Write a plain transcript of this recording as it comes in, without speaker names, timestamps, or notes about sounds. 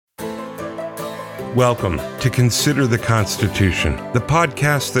Welcome to Consider the Constitution, the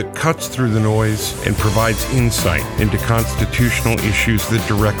podcast that cuts through the noise and provides insight into constitutional issues that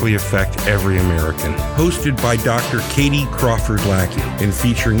directly affect every American. Hosted by Dr. Katie Crawford-Lackey and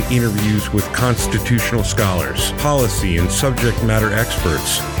featuring interviews with constitutional scholars, policy and subject matter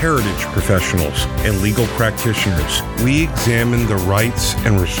experts, heritage professionals, and legal practitioners, we examine the rights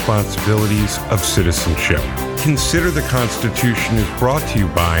and responsibilities of citizenship. Consider the Constitution is brought to you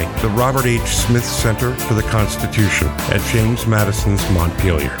by the Robert H. Smith Center for the Constitution at James Madison's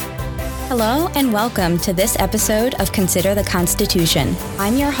Montpelier. Hello and welcome to this episode of Consider the Constitution.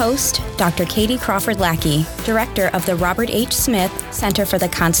 I'm your host, Dr. Katie Crawford-Lackey, Director of the Robert H. Smith Center for the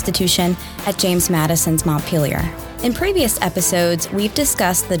Constitution at James Madison's Montpelier. In previous episodes, we've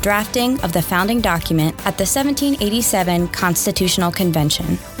discussed the drafting of the founding document at the 1787 Constitutional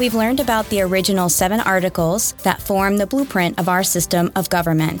Convention. We've learned about the original 7 articles that form the blueprint of our system of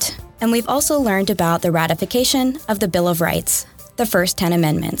government. And we've also learned about the ratification of the Bill of Rights, the first 10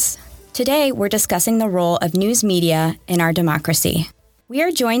 amendments. Today, we're discussing the role of news media in our democracy. We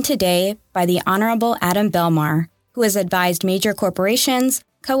are joined today by the Honorable Adam Belmar, who has advised major corporations,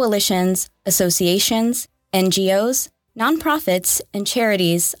 coalitions, associations, NGOs, nonprofits, and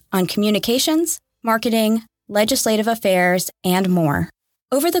charities on communications, marketing, legislative affairs, and more.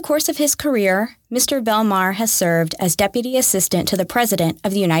 Over the course of his career, Mr. Belmar has served as Deputy Assistant to the President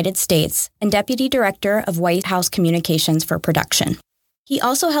of the United States and Deputy Director of White House Communications for Production. He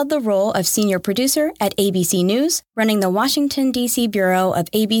also held the role of Senior Producer at ABC News, running the Washington, D.C. bureau of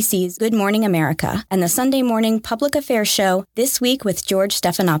ABC's Good Morning America and the Sunday morning public affairs show This Week with George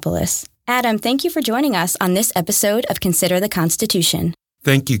Stephanopoulos. Adam, thank you for joining us on this episode of Consider the Constitution.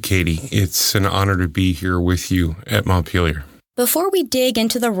 Thank you, Katie. It's an honor to be here with you at Montpelier. Before we dig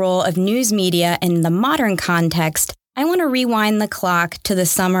into the role of news media in the modern context, I want to rewind the clock to the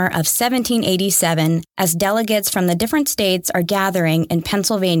summer of 1787 as delegates from the different states are gathering in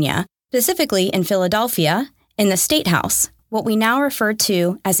Pennsylvania, specifically in Philadelphia, in the State House, what we now refer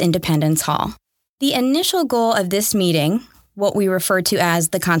to as Independence Hall. The initial goal of this meeting, what we refer to as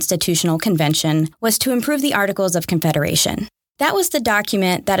the Constitutional Convention, was to improve the Articles of Confederation. That was the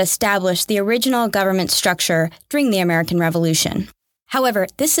document that established the original government structure during the American Revolution. However,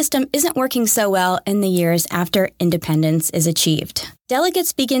 this system isn't working so well in the years after independence is achieved.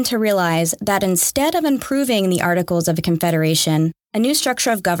 Delegates begin to realize that instead of improving the Articles of Confederation, a new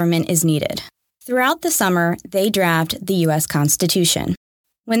structure of government is needed. Throughout the summer, they draft the U.S. Constitution.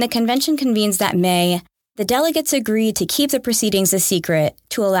 When the convention convenes that May, the delegates agreed to keep the proceedings a secret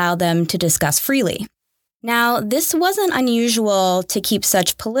to allow them to discuss freely. Now, this wasn't unusual to keep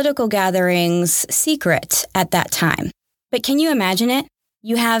such political gatherings secret at that time. But can you imagine it?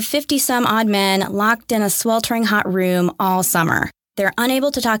 You have 50-some-odd men locked in a sweltering hot room all summer. They're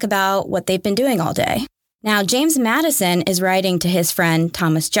unable to talk about what they've been doing all day. Now, James Madison is writing to his friend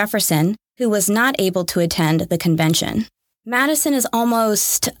Thomas Jefferson, who was not able to attend the convention. Madison is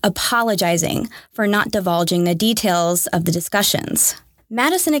almost apologizing for not divulging the details of the discussions.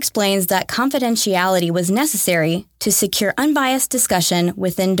 Madison explains that confidentiality was necessary to secure unbiased discussion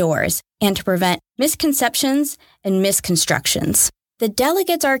within doors and to prevent misconceptions and misconstructions. The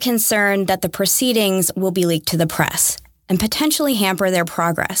delegates are concerned that the proceedings will be leaked to the press and potentially hamper their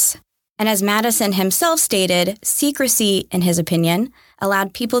progress. And as Madison himself stated, secrecy, in his opinion,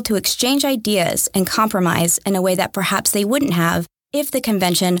 allowed people to exchange ideas and compromise in a way that perhaps they wouldn't have if the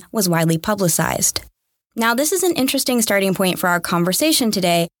convention was widely publicized. Now, this is an interesting starting point for our conversation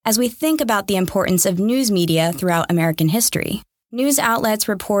today as we think about the importance of news media throughout American history. News outlets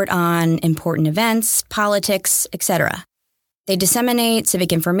report on important events, politics, etc. They disseminate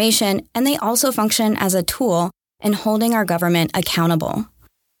civic information, and they also function as a tool in holding our government accountable.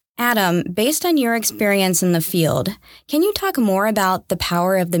 Adam, based on your experience in the field, can you talk more about the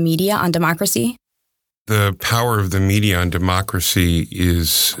power of the media on democracy? The power of the media on democracy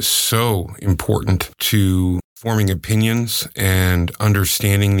is so important to forming opinions and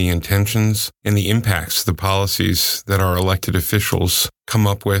understanding the intentions and the impacts, the policies that our elected officials come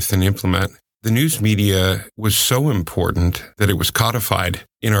up with and implement. The news media was so important that it was codified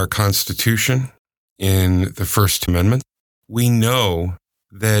in our Constitution, in the First Amendment. We know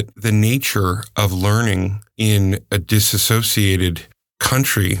that the nature of learning in a disassociated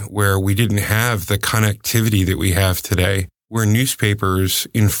country where we didn't have the connectivity that we have today, where newspapers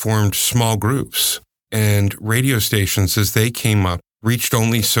informed small groups and radio stations as they came up reached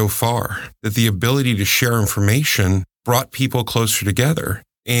only so far, that the ability to share information brought people closer together.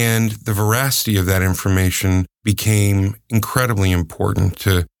 And the veracity of that information became incredibly important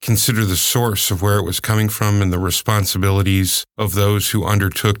to consider the source of where it was coming from and the responsibilities of those who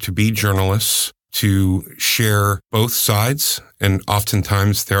undertook to be journalists to share both sides, and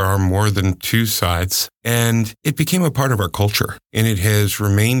oftentimes there are more than two sides. And it became a part of our culture, and it has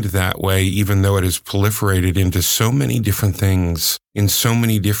remained that way, even though it has proliferated into so many different things in so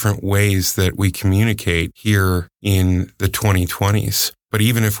many different ways that we communicate here in the 2020s. But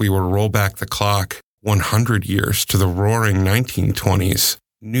even if we were to roll back the clock 100 years to the roaring 1920s,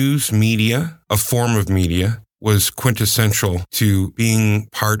 news media, a form of media, was quintessential to being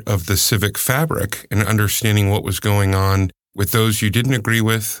part of the civic fabric and understanding what was going on with those you didn't agree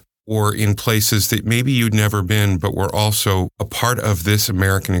with, or in places that maybe you'd never been, but were also a part of this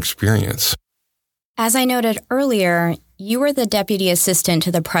American experience. As I noted earlier, you were the Deputy Assistant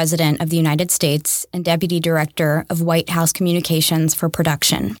to the President of the United States and Deputy Director of White House Communications for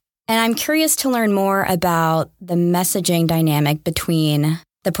Production. And I'm curious to learn more about the messaging dynamic between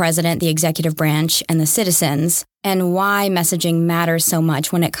the president, the executive branch, and the citizens, and why messaging matters so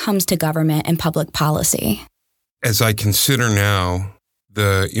much when it comes to government and public policy. As I consider now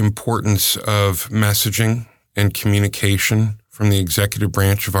the importance of messaging and communication from the executive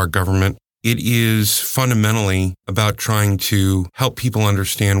branch of our government, it is fundamentally about trying to help people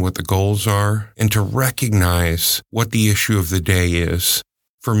understand what the goals are and to recognize what the issue of the day is.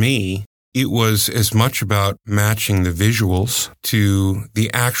 For me, it was as much about matching the visuals to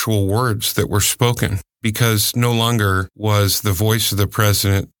the actual words that were spoken, because no longer was the voice of the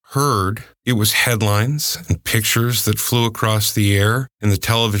president heard. It was headlines and pictures that flew across the air and the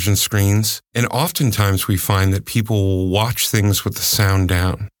television screens. And oftentimes we find that people will watch things with the sound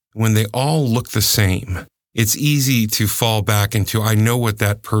down. When they all look the same, it's easy to fall back into, I know what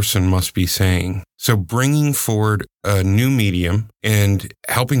that person must be saying. So bringing forward a new medium and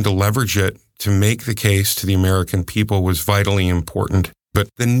helping to leverage it to make the case to the American people was vitally important. But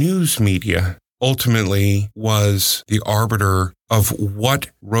the news media ultimately was the arbiter of what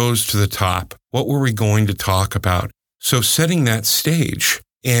rose to the top. What were we going to talk about? So setting that stage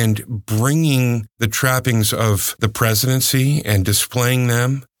and bringing the trappings of the presidency and displaying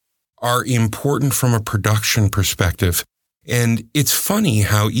them are important from a production perspective. And it's funny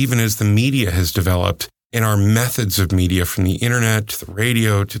how even as the media has developed and our methods of media, from the internet to the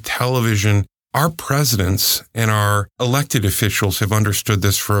radio to television, our presidents and our elected officials have understood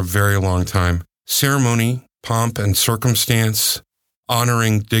this for a very long time. Ceremony, pomp and circumstance,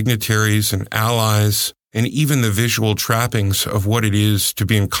 honoring dignitaries and allies, and even the visual trappings of what it is to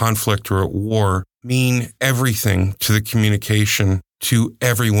be in conflict or at war mean everything to the communication to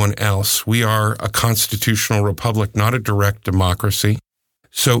everyone else. We are a constitutional republic, not a direct democracy.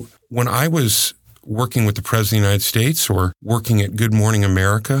 So when I was working with the President of the United States or working at Good Morning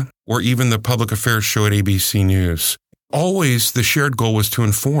America or even the public affairs show at ABC News, always the shared goal was to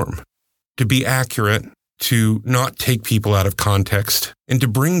inform, to be accurate, to not take people out of context, and to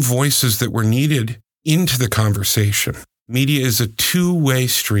bring voices that were needed into the conversation. Media is a two-way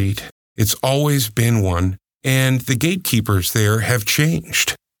street. It's always been one. And the gatekeepers there have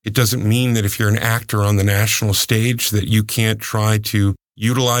changed. It doesn't mean that if you're an actor on the national stage that you can't try to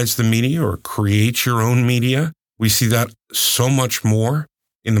utilize the media or create your own media. We see that so much more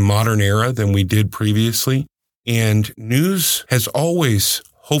in the modern era than we did previously. And news has always,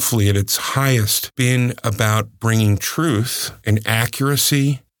 hopefully at its highest, been about bringing truth and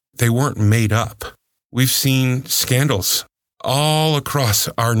accuracy. They weren't made up. We've seen scandals all across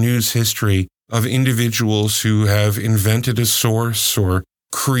our news history of individuals who have invented a source or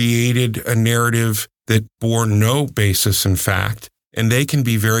created a narrative that bore no basis in fact, and they can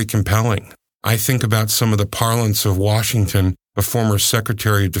be very compelling. I think about some of the parlance of Washington, a former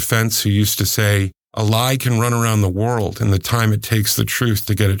Secretary of Defense who used to say, a lie can run around the world in the time it takes the truth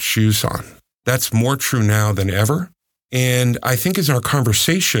to get its shoes on. That's more true now than ever. And I think as our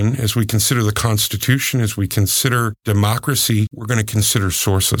conversation, as we consider the Constitution, as we consider democracy, we're going to consider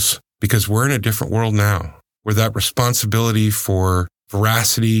sources. Because we're in a different world now, where that responsibility for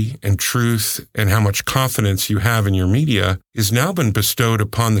veracity and truth and how much confidence you have in your media has now been bestowed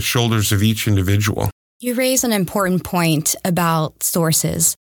upon the shoulders of each individual. You raise an important point about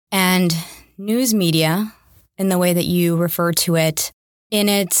sources and news media, in the way that you refer to it, in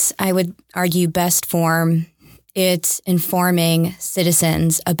its, I would argue, best form. It's informing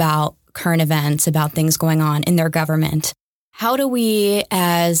citizens about current events, about things going on in their government. How do we,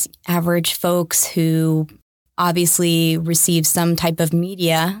 as average folks who obviously receive some type of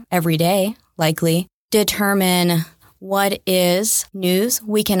media every day, likely, determine what is news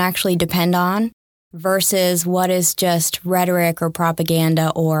we can actually depend on versus what is just rhetoric or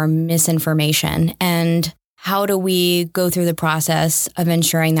propaganda or misinformation? And how do we go through the process of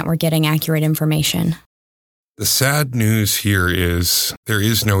ensuring that we're getting accurate information? The sad news here is there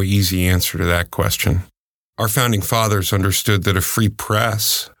is no easy answer to that question. Our founding fathers understood that a free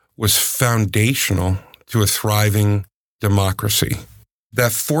press was foundational to a thriving democracy.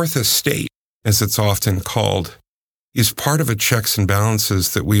 That fourth estate, as it's often called, is part of a checks and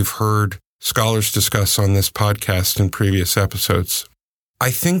balances that we've heard scholars discuss on this podcast in previous episodes.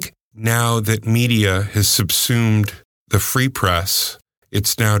 I think now that media has subsumed the free press,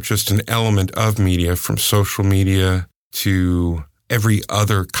 it's now just an element of media, from social media to every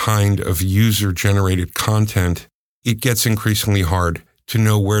other kind of user-generated content. It gets increasingly hard to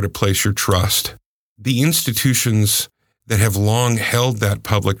know where to place your trust. The institutions that have long held that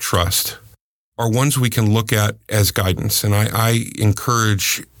public trust are ones we can look at as guidance. And I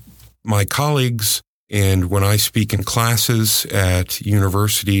encourage my colleagues, and when I speak in classes at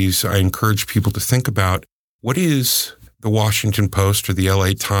universities, I encourage people to think about, what is the Washington Post or the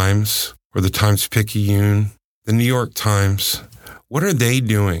LA Times or the Times-Picayune, the New York Times? What are they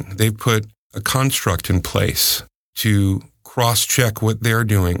doing? They've put a construct in place to cross-check what they're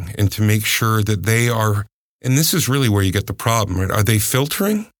doing and to make sure that they are, and this is really where you get the problem, right? Are they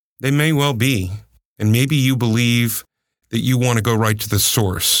filtering? They may well be. And maybe you believe that you want to go right to the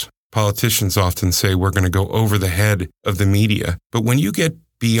source. Politicians often say we're going to go over the head of the media. But when you get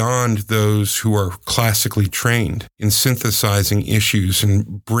beyond those who are classically trained in synthesizing issues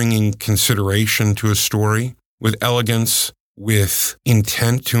and bringing consideration to a story with elegance, with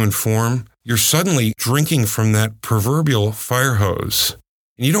intent to inform, you're suddenly drinking from that proverbial fire hose.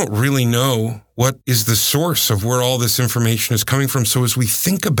 And you don't really know what is the source of where all this information is coming from. So as we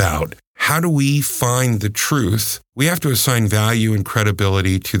think about how do we find the truth, we have to assign value and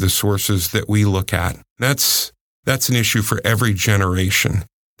credibility to the sources that we look at. That's an issue for every generation.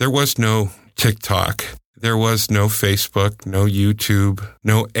 There was no TikTok. There was no Facebook, no YouTube,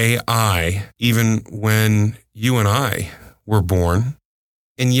 no AI, even when you and I were born.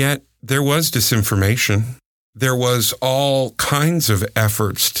 And yet there was disinformation. There was all kinds of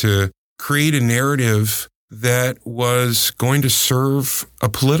efforts to create a narrative that was going to serve a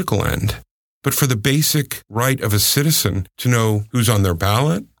political end. But for the basic right of a citizen to know who's on their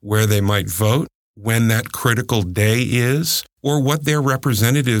ballot, where they might vote, when that critical day is, or what their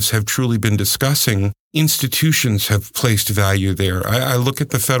representatives have truly been discussing, institutions have placed value there. I look at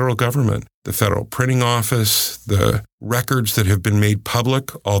the federal government, the federal printing office, the records that have been made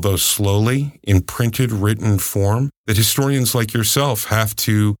public, although slowly, in printed, written form, that historians like yourself have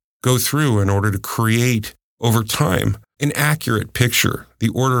to go through in order to create, over time, an accurate picture, the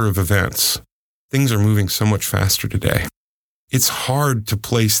order of events. Things are moving so much faster today. It's hard to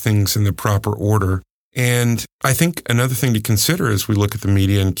place things in the proper order. And I think another thing to consider as we look at the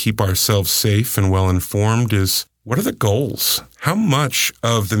media and keep ourselves safe and well-informed is, what are the goals? How much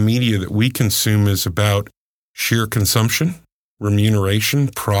of the media that we consume is about sheer consumption, remuneration,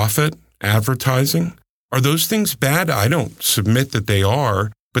 profit, advertising? Are those things bad? I don't submit that they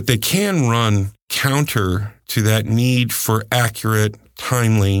are, but they can run counter to that need for accurate,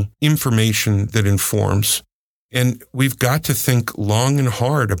 timely information that informs. And we've got to think long and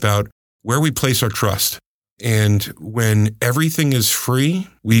hard about where we place our trust. And when everything is free,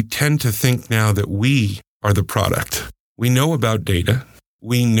 we tend to think now that we are the product. We know about data.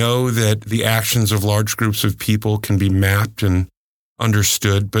 We know that the actions of large groups of people can be mapped and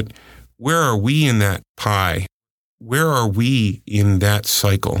understood. But where are we in that pie? Where are we in that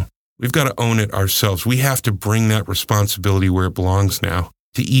cycle? We've got to own it ourselves. We have to bring that responsibility where it belongs now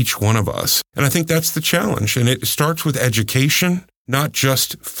to each one of us. And I think that's the challenge. And it starts with education, not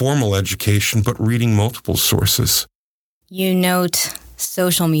just formal education, but reading multiple sources. You note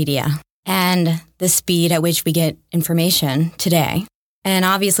social media and the speed at which we get information today. And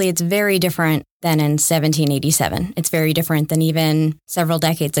obviously, it's very different than in 1787. It's very different than even several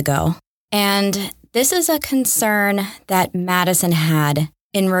decades ago. And this is a concern that Madison had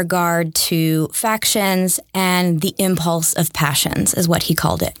in regard to factions and the impulse of passions, is what he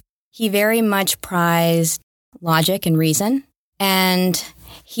called it. He very much prized logic and reason, and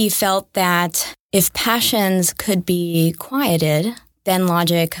he felt that if passions could be quieted, then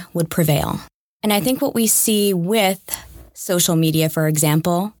logic would prevail. And I think what we see with social media, for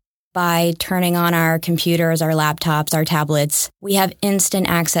example, by turning on our computers, our laptops, our tablets, we have instant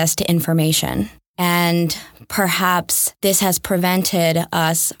access to information. And perhaps this has prevented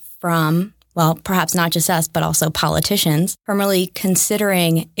us from, well, perhaps not just us, but also politicians, from really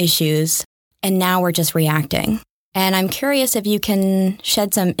considering issues. And now we're just reacting. And I'm curious if you can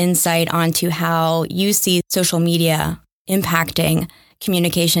shed some insight onto how you see social media impacting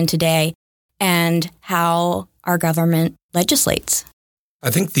communication today and how our government legislates. I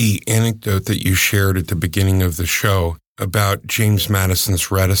think the anecdote that you shared at the beginning of the show about James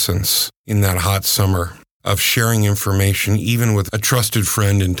Madison's reticence in that hot summer of sharing information, even with a trusted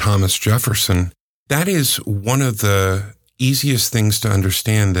friend in Thomas Jefferson, that is one of the easiest things to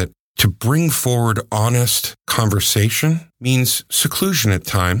understand, that to bring forward honest conversation means seclusion at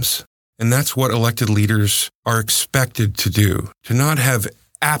times. And that's what elected leaders are expected to do, to not have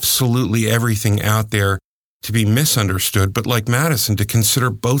absolutely everything out there to be misunderstood, but like Madison, to consider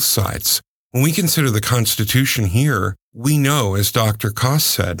both sides. When we consider the Constitution here, we know, as Dr. Koss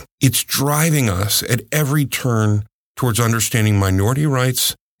said, it's driving us at every turn towards understanding minority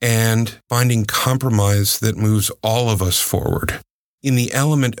rights and finding compromise that moves all of us forward. In the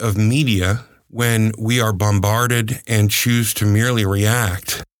element of media, when we are bombarded and choose to merely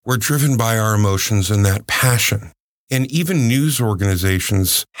react, we're driven by our emotions and that passion. And even news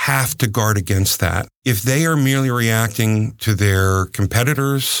organizations have to guard against that. If they are merely reacting to their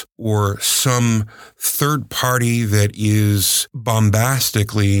competitors or some third party that is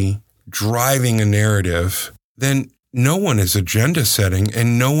bombastically driving a narrative, then no one is agenda setting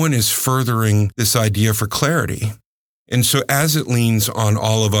and no one is furthering this idea for clarity. And so as it leans on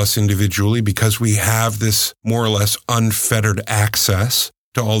all of us individually, because we have this more or less unfettered access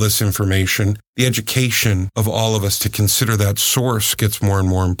to all this information, the education of all of us to consider that source gets more and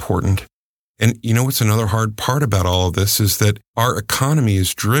more important. And you know what's another hard part about all of this is that our economy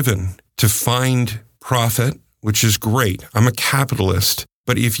is driven to find profit, which is great. I'm a capitalist.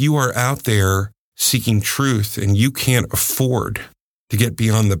 But if you are out there seeking truth and you can't afford to get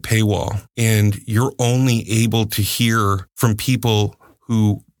beyond the paywall and you're only able to hear from people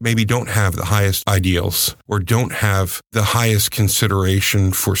who maybe don't have the highest ideals or don't have the highest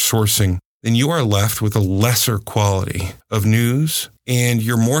consideration for sourcing, then you are left with a lesser quality of news, and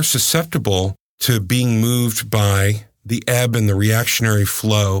you're more susceptible to being moved by the ebb and the reactionary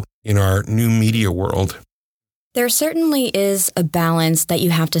flow in our new media world. There certainly is a balance that you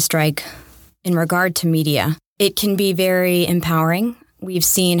have to strike in regard to media. It can be very empowering. We've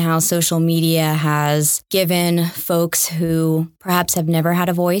seen how social media has given folks who perhaps have never had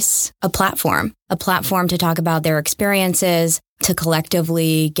a voice a platform to talk about their experiences, to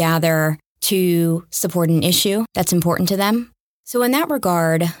collectively gather to support an issue that's important to them. So in that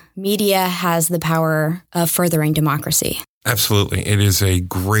regard, media has the power of furthering democracy. Absolutely. It is a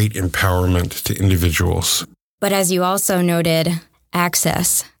great empowerment to individuals. But as you also noted,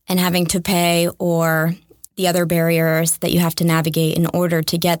 access and having to pay or the other barriers that you have to navigate in order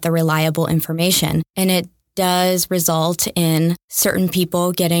to get the reliable information. And it does result in certain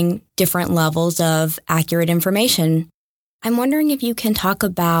people getting different levels of accurate information. I'm wondering if you can talk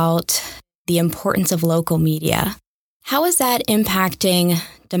about the importance of local media. How is that impacting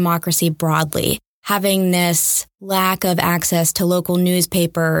democracy broadly? Having this lack of access to local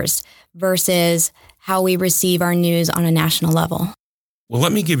newspapers versus how we receive our news on a national level. Well,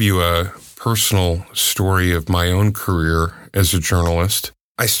 let me give you a personal story of my own career as a journalist.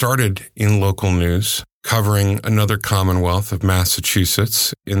 I started in local news, covering another Commonwealth of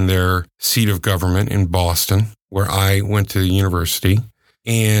Massachusetts in their seat of government in Boston, where I went to university.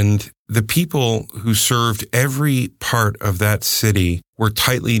 And the people who served every part of that city were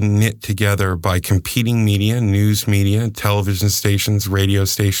tightly knit together by competing media, news media, television stations, radio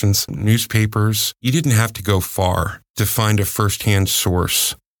stations, newspapers. You didn't have to go far to find a firsthand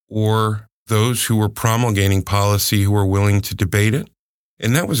source or those who were promulgating policy who were willing to debate it.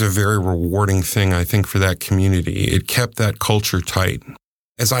 And that was a very rewarding thing, I think, for that community. It kept that culture tight.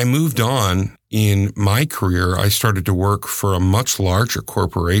 As I moved on in my career, I started to work for a much larger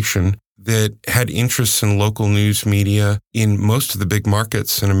corporation that had interests in local news media in most of the big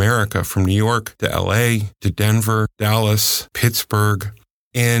markets in America, from New York to LA to Denver, Dallas, Pittsburgh.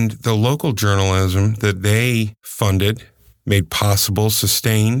 And the local journalism that they funded, made possible,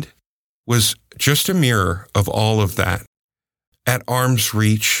 sustained, was just a mirror of all of that. At arm's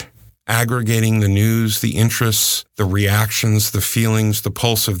reach, aggregating the news, the interests, the reactions, the feelings, the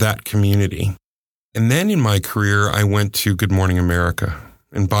pulse of that community. And then in my career, I went to Good Morning America.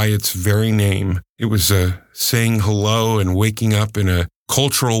 And by its very name, it was saying hello and waking up in a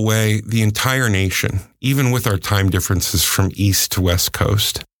cultural way, the entire nation, even with our time differences from East to West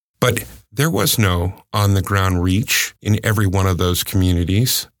Coast. But there was no on-the-ground reach in every one of those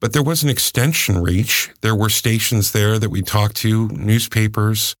communities, but there was an extension reach. There were stations there that we talked to,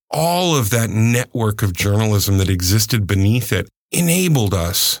 newspapers. All of that network of journalism that existed beneath it enabled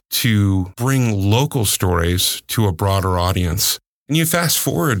us to bring local stories to a broader audience. And you fast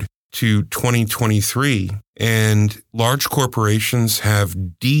forward to 2023, and large corporations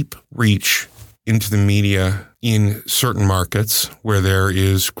have deep reach into the media in certain markets where there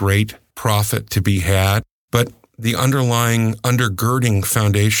is great profit to be had, but the underlying undergirding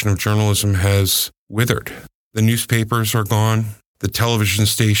foundation of journalism has withered. The newspapers are gone. The television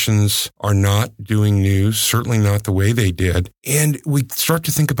stations are not doing news, certainly not the way they did. And we start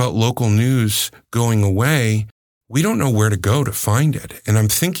to think about local news going away. We don't know where to go to find it. And I'm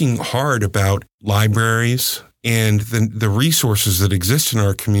thinking hard about libraries and the resources that exist in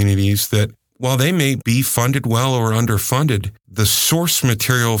our communities that, while they may be funded well or underfunded, the source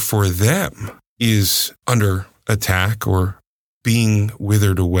material for them is under attack or being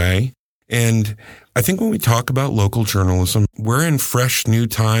withered away. And I think when we talk about local journalism, we're in fresh new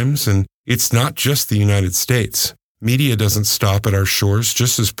times, and it's not just the United States. Media doesn't stop at our shores,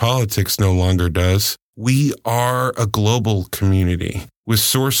 just as politics no longer does. We are a global community with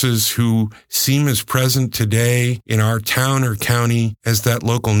sources who seem as present today in our town or county as that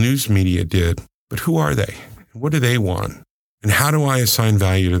local news media did. But who are they? What do they want? And how do I assign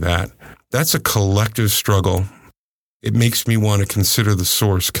value to that? That's a collective struggle. It makes me want to consider the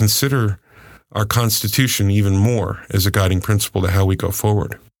source, consider our Constitution even more as a guiding principle to how we go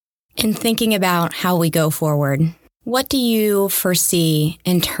forward. In thinking about how we go forward, what do you foresee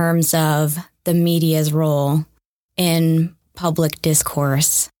in terms of the media's role in public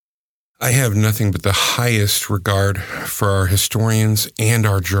discourse? I have nothing but the highest regard for our historians and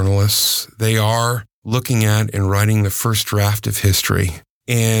our journalists. They are looking at and writing the first draft of history.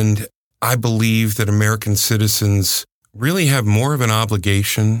 And I believe that American citizens really have more of an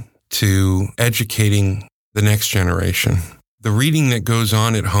obligation to educating the next generation. The reading that goes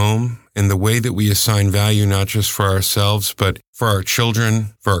on at home and the way that we assign value, not just for ourselves, but for our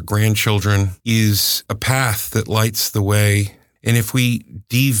children, for our grandchildren, is a path that lights the way. And if we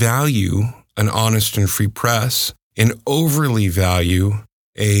devalue an honest and free press and overly value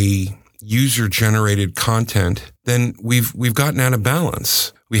a user-generated content, then we've gotten out of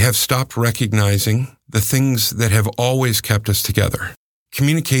balance. We have stopped recognizing the things that have always kept us together.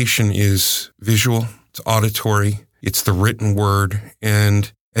 Communication is visual, it's auditory, it's the written word,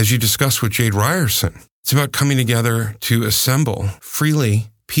 and as you discussed with Jade Ryerson, it's about coming together to assemble freely,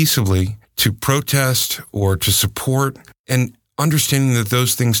 peaceably, to protest or to support, and understanding that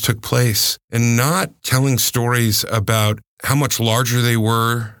those things took place, and not telling stories about how much larger they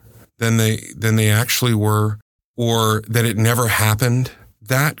were than they actually were, or that it never happened.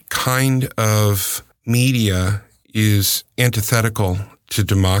 That kind of media is antithetical to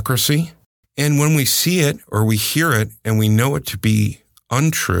democracy. And when we see it or we hear it and we know it to be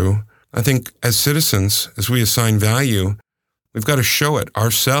untrue, I think as citizens, as we assign value, we've got to show it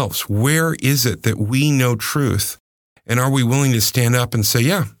ourselves. Where is it that we know truth? And are we willing to stand up and say,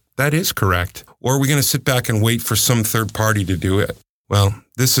 yeah, that is correct? Or are we going to sit back and wait for some third party to do it? Well,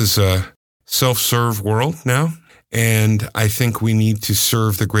 this is a self-serve world now. And I think we need to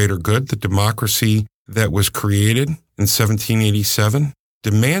serve the greater good. The democracy that was created in 1787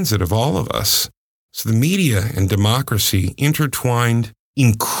 demands it of all of us. So the media and democracy intertwined,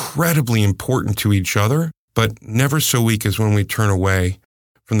 incredibly important to each other, but never so weak as when we turn away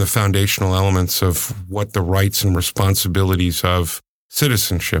from the foundational elements of what the rights and responsibilities of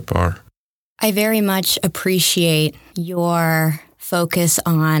citizenship are. I very much appreciate your focus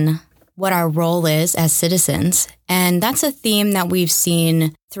on what our role is as citizens. And that's a theme that we've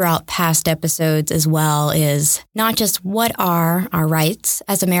seen throughout past episodes as well, is not just what are our rights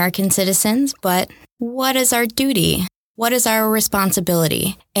as American citizens, but what is our duty? What is our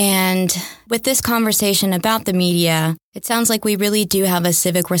responsibility? And with this conversation about the media, it sounds like we really do have a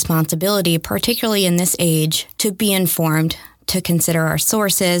civic responsibility, particularly in this age, to be informed, to consider our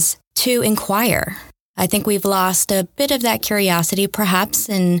sources, to inquire. I think we've lost a bit of that curiosity, perhaps,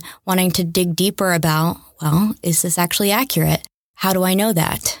 in wanting to dig deeper about, well, is this actually accurate? How do I know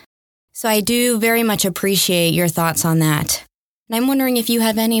that? So I do very much appreciate your thoughts on that. And I'm wondering if you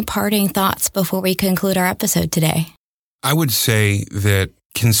have any parting thoughts before we conclude our episode today. I would say that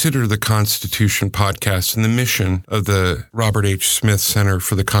consider the Constitution podcast and the mission of the Robert H. Smith Center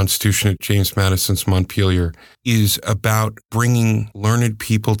for the Constitution at James Madison's Montpelier is about bringing learned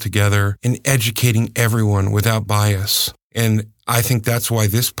people together and educating everyone without bias. And I think that's why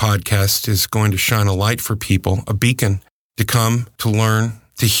this podcast is going to shine a light for people, a beacon to come, to learn,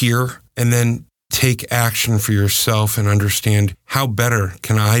 to hear, and then take action for yourself and understand how better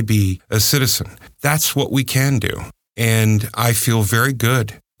can I be a citizen. That's what we can do. And I feel very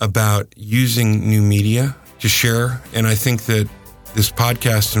good about using new media to share. And I think that this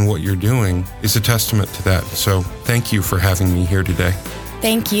podcast and what you're doing is a testament to that. So thank you for having me here today.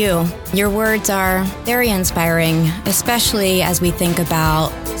 Thank you. Your words are very inspiring, especially as we think about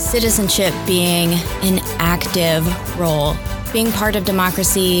citizenship being an active role. Being part of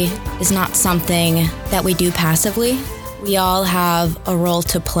democracy is not something that we do passively. We all have a role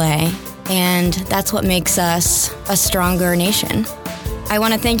to play, and that's what makes us a stronger nation. I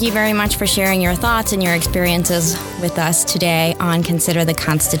want to thank you very much for sharing your thoughts and your experiences with us today on Consider the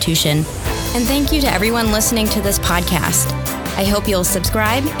Constitution. And thank you to everyone listening to this podcast. I hope you'll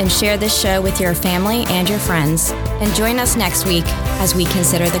subscribe and share this show with your family and your friends. And join us next week as we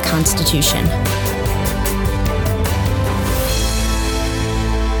consider the Constitution.